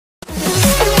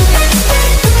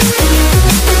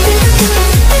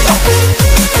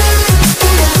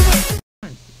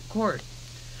record.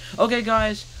 Okay,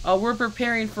 guys, we're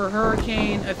preparing for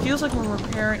hurricane. It feels like we're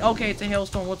preparing. Okay, it's a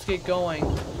hailstorm. Let's get going.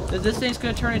 This thing's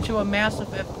gonna turn into a massive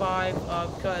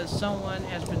F5 because someone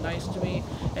has been nice to me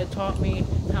and taught me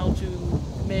how to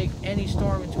make any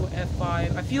storm into an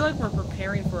F5. I feel like we're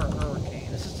preparing for a hurricane.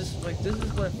 This is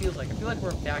what it feels like. I feel like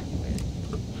we're evacuating.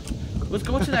 Let's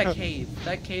go to that cave.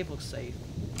 That cave looks safe.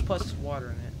 Plus, there's water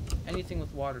in it. Anything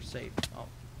with water's safe.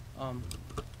 Oh,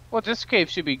 Well, this cave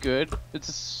should be good.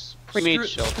 It's a pre-made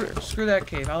shelter. Screw that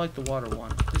cave. I like the water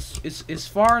one. It's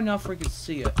far enough where we can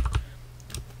see it.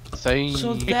 Same.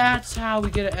 So that's how we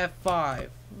get an F5.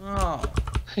 Oh,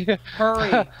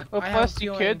 hurry! Well, plus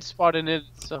you could spot in it.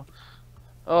 So,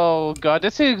 oh god,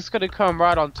 this thing's gonna come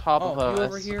right on top of us. Oh, you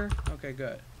over here? Okay,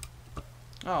 good.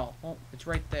 Oh, well, it's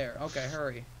right there. Okay,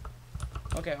 hurry.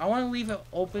 Okay, I want to leave an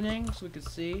opening so we can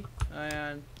see,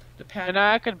 and the pad. And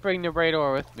I could bring the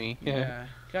radar with me. Yeah.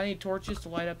 Got any torches to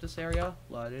light up this area?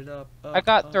 Light it up. I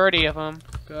got 30 of them.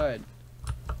 Good.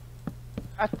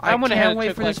 I can't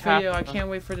wait for this video. I can't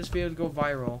wait for this video to go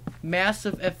viral.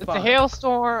 Massive F5. It's a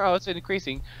hailstorm. Oh, it's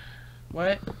increasing.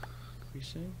 What?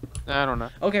 Increasing? I don't know.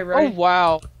 Okay, ready? Oh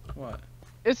wow. What?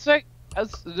 It's like it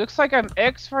looks like I'm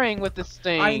X-raying with this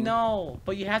thing. I know,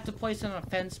 but you have to place it on a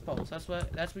fence post. That's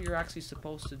what you're actually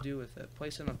supposed to do with it.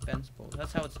 Place it on a fence post.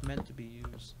 That's how it's meant to be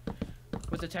used.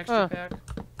 With the texture pack.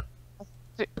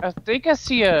 I think I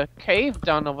see a cave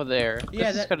down over there.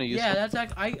 Yeah, this is kind of useful. Yeah,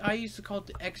 that's I used to call it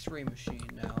the X-ray machine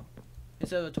now,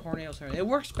 instead of a tornado siren. It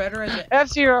works better as a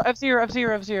F0, F0,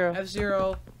 F0, F0.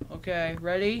 F0. Okay,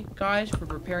 ready, guys? We're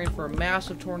preparing for a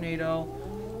massive tornado.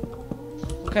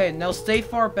 Okay, now stay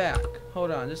far back.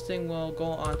 Hold on, this thing will go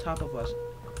on top of us.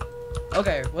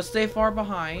 Okay, let's stay far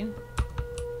behind.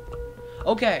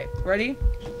 Okay, ready?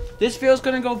 This video's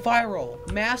gonna go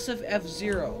viral. Massive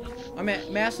F0. I mean,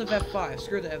 massive F5.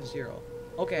 Screw the F0.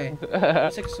 Okay,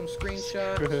 let's take some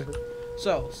screenshots.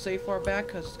 So, stay far back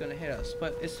because it's gonna hit us.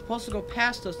 But it's supposed to go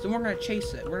past us, then we're gonna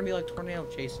chase it. We're gonna be like tornado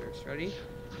chasers. Ready?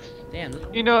 Damn.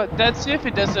 You know, that's if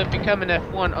it doesn't become an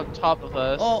F1 on top of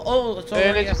us. Oh, it's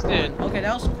already it just did. Okay,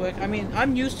 that was quick. I mean,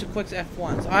 I'm used to quick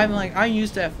F1s. I'm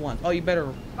used to F1s. Oh, you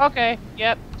better. Okay,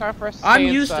 yep. Time for us to I'm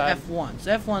stay used inside. to F1s.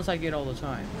 F1s I get all the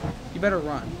time. You better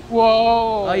run.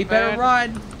 Whoa. Oh, you better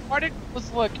run. Why did this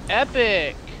look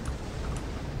epic?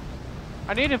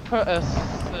 I need to put a.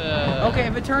 Okay,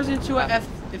 if it turns into a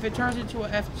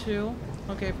F2,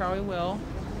 okay, probably will.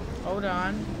 Hold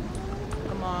on.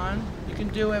 Come on. You can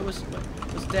do it with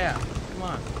staff. Come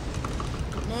on.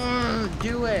 Come on,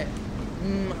 do it.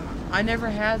 I never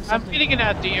had something. I'm getting an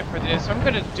idea for this. I'm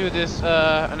gonna do this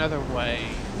another way.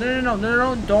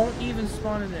 No, don't even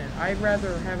spawn it in. I'd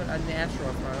rather have it a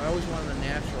natural front. I always wanted a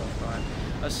natural front.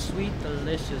 A sweet,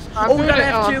 delicious. Oh, we got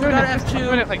an F2, we got an F2,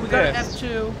 we got an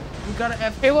F2, we got an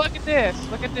F2. Hey, look at this,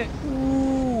 look at this.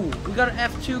 Ooh, we got an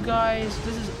F2, guys.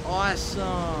 This is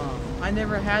awesome. I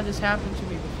never had this happen to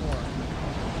me before.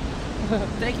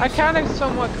 Thank you. I kind of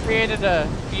somewhat created a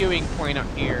viewing point up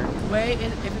here. Wait,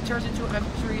 if it turns into an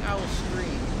F3, I will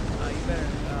scream. You better,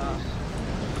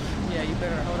 yeah, you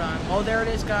better, hold on. Oh, there it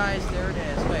is, guys, there it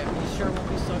is. Wait, are you sure it won't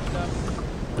be sucked up?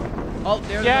 Oh,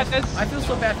 there it is. I feel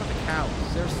so bad for the cows.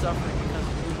 They're suffering because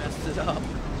you messed it up.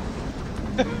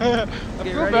 I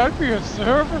feel bad for your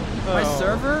server. My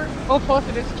server? Oh, plus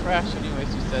it is trash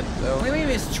anyways, you said so. What do you mean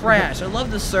it's trash? I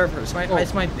love the server.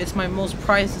 It's my most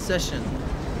prized possession.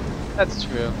 That's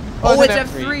true. Oh, it's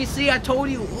F3. See, I told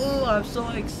you. Oh, I'm so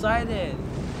excited.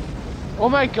 Oh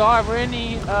my god, we're in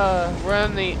the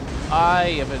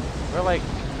eye of it. We're like.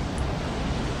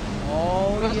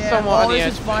 Oh yeah. Oh,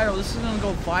 this is viral. This is gonna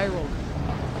go viral.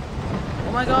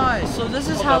 Oh my god. So this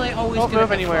is how they always get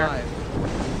an F5.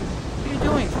 What are you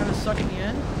doing? Trying to suck me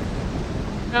in?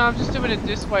 No, I'm just doing it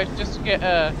this way just to get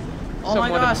Oh my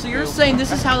gosh. So you're saying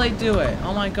this is how they do it?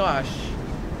 Oh my gosh.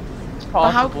 It's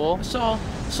possible.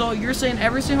 So you're saying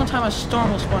every single time a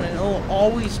storm will spawn in, it will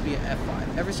always be an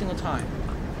F5 every single time.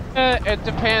 It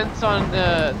depends on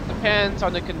the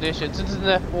conditions. It's an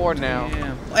F4 now.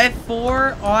 Damn.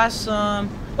 F4, awesome.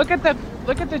 Look at the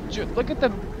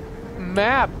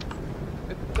map.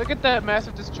 Look at that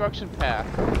massive destruction path.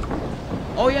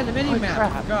 Oh yeah, the mini map.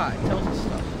 I forgot. It tells us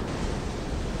stuff.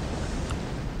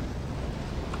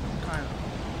 Kind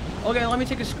of. Okay, let me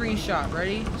take a screenshot.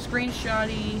 Ready?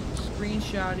 Screenshotty,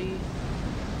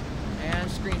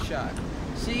 and screenshot.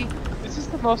 See? This is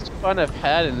the most fun I've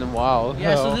had in a while.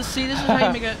 Yeah. So this is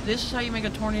how you make a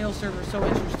tornado server so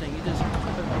interesting. You just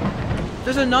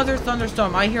there's another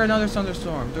thunderstorm. I hear another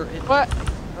thunderstorm. What?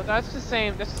 Well, that's the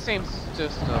same. That's the same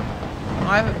system.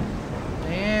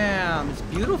 Damn, it's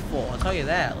beautiful. I'll tell you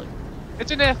that. Look. It's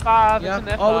an F5. Yep.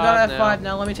 It's an F5. Oh, we got now. F5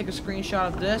 now. Let me take a screenshot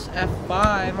of this Oh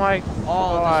F5. my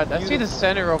god! I see the beautiful.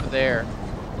 center over there.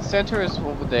 The center is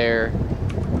over there.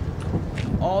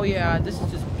 Oh yeah, this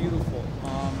is just beautiful.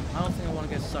 I don't think I want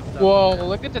to get sucked up. Whoa! in there.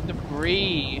 Look at the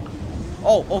debris.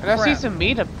 Oh And crap! I see some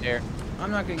meat up there. I'm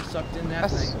not getting sucked in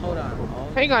that thing. Hold on.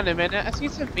 Oh. Hang on a minute. I see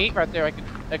some meat right there. I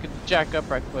could jack up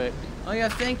right quick. Oh yeah,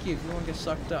 thank you. If you want to get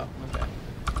sucked up, okay.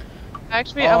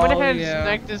 Actually, I went ahead and yeah.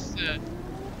 snagged this.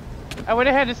 I went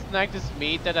ahead and snagged this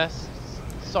meat that I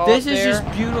saw. This up is there.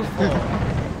 just beautiful.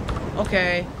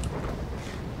 Okay.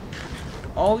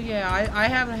 Oh yeah, I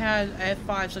haven't had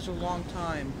F5 such a long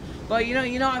time. But you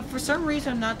know, for some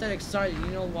reason I'm not that excited. You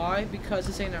know why? Because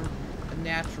this ain't a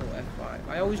natural F5.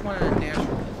 I always wanted a natural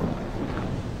F5.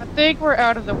 I think we're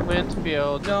out of the wind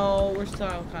field. No, we're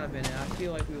still kind of in it. I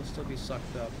feel like we will still be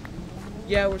sucked up.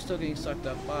 Yeah, we're still getting sucked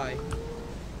up. Bye.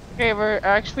 Okay, we're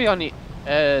actually on the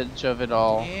edge of it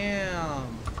all.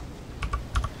 Damn.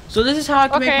 So this is how I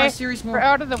can make my series more. We're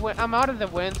out of the wind. I'm out of the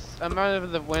wind. I'm out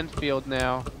of the wind field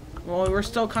now. Well, we're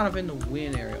still kind of in the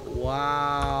wind area.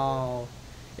 Wow.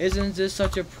 Isn't this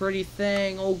such a pretty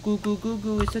thing? Oh, goo goo goo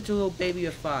goo. It's such a little baby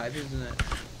of 5, isn't it?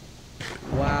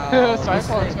 Wow.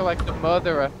 Cyclones are like the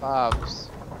mother of Fobs.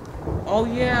 Oh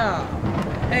yeah.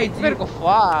 Hey, You better go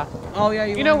fly. Oh yeah.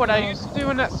 You know what I used to do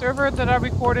in that server that I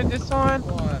recorded this on?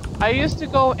 What? I used to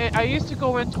go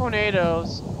in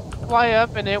tornadoes, fly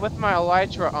up in it with my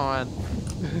elytra on.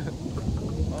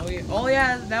 Oh yeah. Oh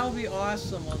yeah. That would be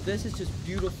awesome. Well, this is just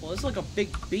beautiful. It's like a big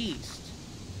beast.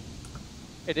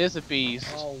 It is a beast.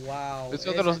 Oh wow. It's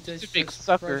a little Isn't this big just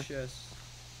sucker. precious?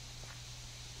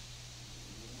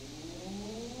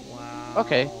 Wow.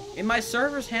 Okay. And my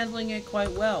server's handling it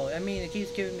quite well. I mean, it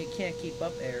keeps giving me can't keep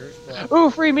up errors, but... Ooh,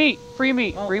 free meat! Free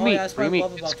meat! Oh, Free oh meat! yeah, that's Free what I meat!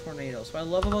 love about tornadoes. What I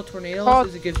love about tornadoes called-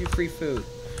 is it gives you free food.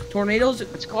 Tornadoes...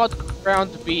 It's called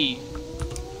ground beef.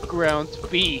 Ground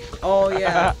beef. Oh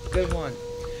yeah, good one.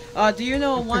 Do you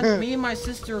know, once me and my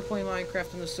sister were playing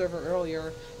Minecraft on the server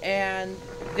earlier, and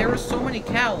there were so many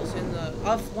cows, and the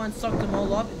F1 sucked them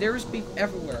all up. There was beef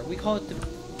everywhere. We call it the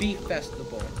beef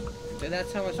festival. And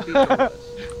that's how much beef there was.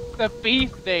 The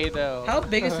beef day, though. How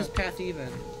big is this path even?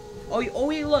 Oh,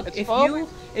 wait, look. It's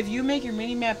If you make your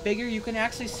mini map bigger, you can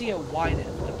actually see it widen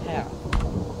the path.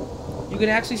 You can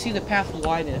actually see the path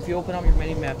widen if you open up your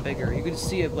mini map bigger. You can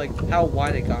see it like how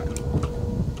wide it got.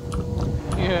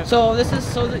 Yeah. So this is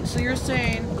so you're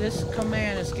saying this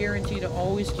command is guaranteed to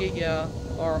always get you,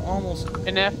 or almost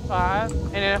An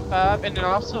F5, and then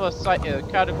also a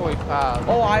category 5.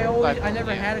 Oh, I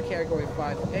never had a category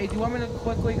 5. Hey, do you want me to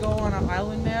quickly go on an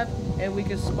island map and we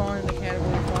can spawn in the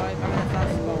category 5? I mean, it's not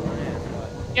spawn in,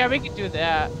 but Yeah, we could do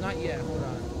that. not yet. Hold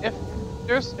on.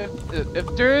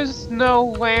 If there's no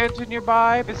land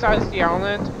nearby besides the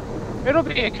island, it'll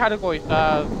be a category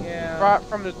 5. Yeah. Right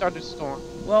from the thunderstorm.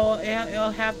 Well,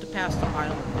 it'll have to pass the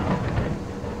island.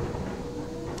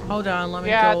 Hold on, let me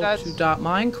Yeah, go that's- to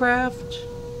 .minecraft.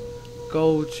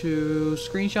 Go to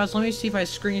screenshots. Let me see if I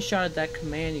screenshotted that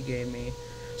command you gave me.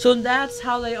 So that's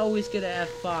how they always get an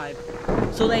F5.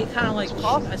 So they kind of like.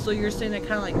 So you're saying they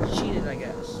kind of like cheated, I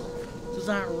guess. So it's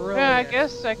not really. Yeah, I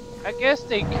guess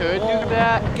they could do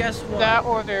that. Well, guess what? That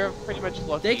or they're pretty much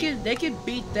lucky. They could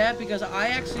beat that because I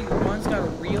actually once got a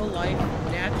real life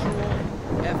natural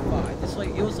F5. This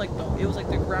it was like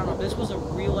the ground up. This was a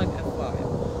real life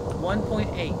F5.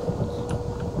 1.8.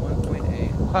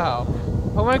 1.8. Wow.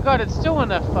 Oh my god, it's still an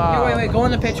F5. Here, wait, go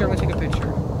in the picture. I'm gonna take a picture.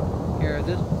 Here,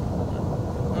 this.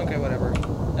 Okay, whatever.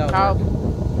 That would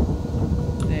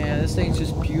work. Yeah, this thing's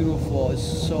just beautiful. It's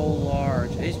so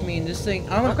large. I mean, this thing.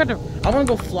 I wanna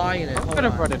go fly in it. I'm gonna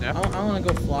run it out. I wanna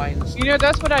go fly in this. You know,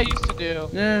 that's what I used to do.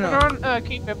 No. Put on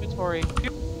keep inventory.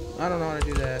 I don't know how to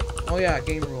do that. Oh yeah,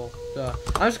 game rule. Duh.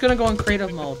 I'm just gonna go in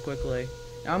creative mode quickly.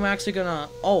 I'm actually gonna.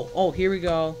 Oh, here we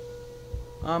go.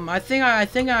 I think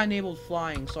I enabled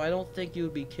flying, so I don't think you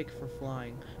would be kicked for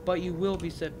flying, but you will be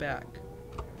set back.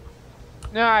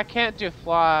 No, I can't do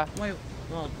fly. Wait,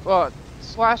 Well,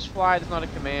 slash fly is not a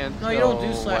command. no, you don't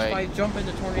do slash fly. Jump in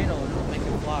the tornado and it'll make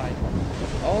you fly.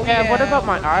 Oh yeah. yeah. What about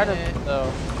my look at items it. though?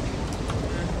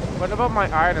 What about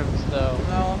my items though?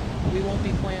 Well, we won't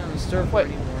be playing on the server Wait.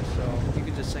 anymore, so you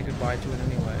could just say goodbye to it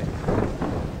anyway.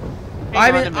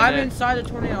 Hang on a I'm minute. inside the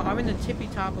tornado. I'm in the tippy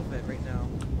top of it right now.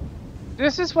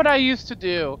 This is what I used to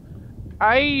do.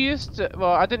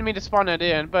 Well, I didn't mean to spawn it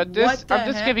in, but this, What the I'm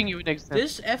just heck? giving you an example.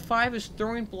 This F5 is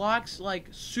throwing blocks like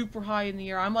super high in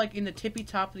the air. I'm like in the tippy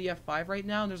top of the F5 right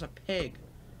now, and there's a pig.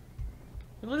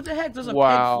 Look at the heck, there's a pig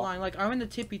flying. Like I'm in the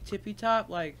tippy top,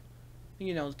 like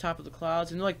you know, the top of the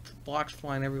clouds, and like blocks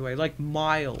flying everywhere, like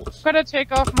miles. I'm gonna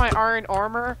take off my iron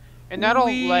armor, And that'll,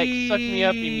 like, suck me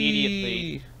up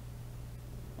immediately.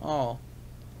 Oh.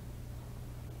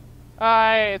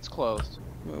 It's closed.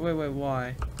 Wait,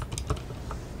 why?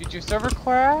 Did your server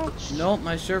crash? Nope,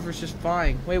 my server's just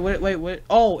fine. Wait.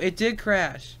 Oh, it did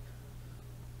crash.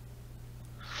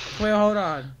 Wait, hold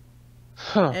on.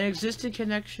 Huh. An existing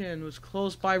connection was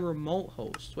closed by remote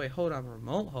host. Wait, hold on,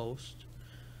 remote host?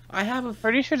 I have a...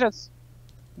 Pretty sure that's...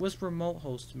 What's remote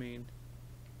host mean?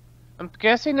 I'm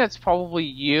guessing that's probably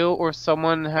you or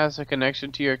someone has a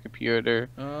connection to your computer.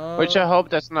 Which I hope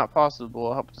that's not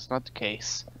possible. I hope that's not the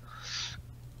case.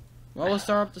 Well, we'll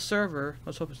start up the server.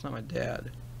 Let's hope it's not my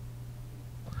dad.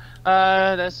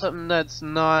 That's something that's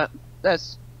not...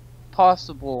 That's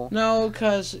possible. No,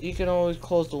 because you can always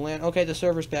close the LAN. Okay, the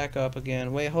server's back up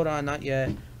again. Wait, hold on, not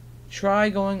yet. Try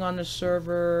going on the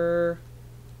server.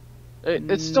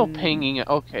 It's still pinging.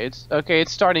 Okay,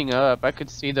 it's starting up. I could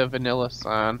see the vanilla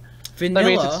sign. Vanilla? That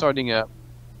means it's starting up.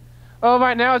 Oh,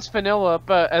 right now it's vanilla,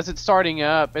 but as it's starting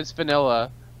up, it's vanilla.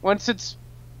 Once it's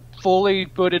fully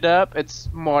booted up, it's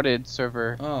modded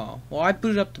server. Oh, well, I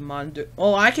booted up the modded.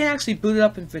 Oh, I can actually boot it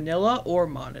up in vanilla or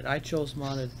modded. I chose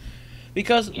modded.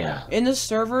 Because in the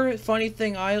server, funny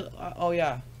thing, oh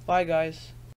yeah, bye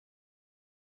guys.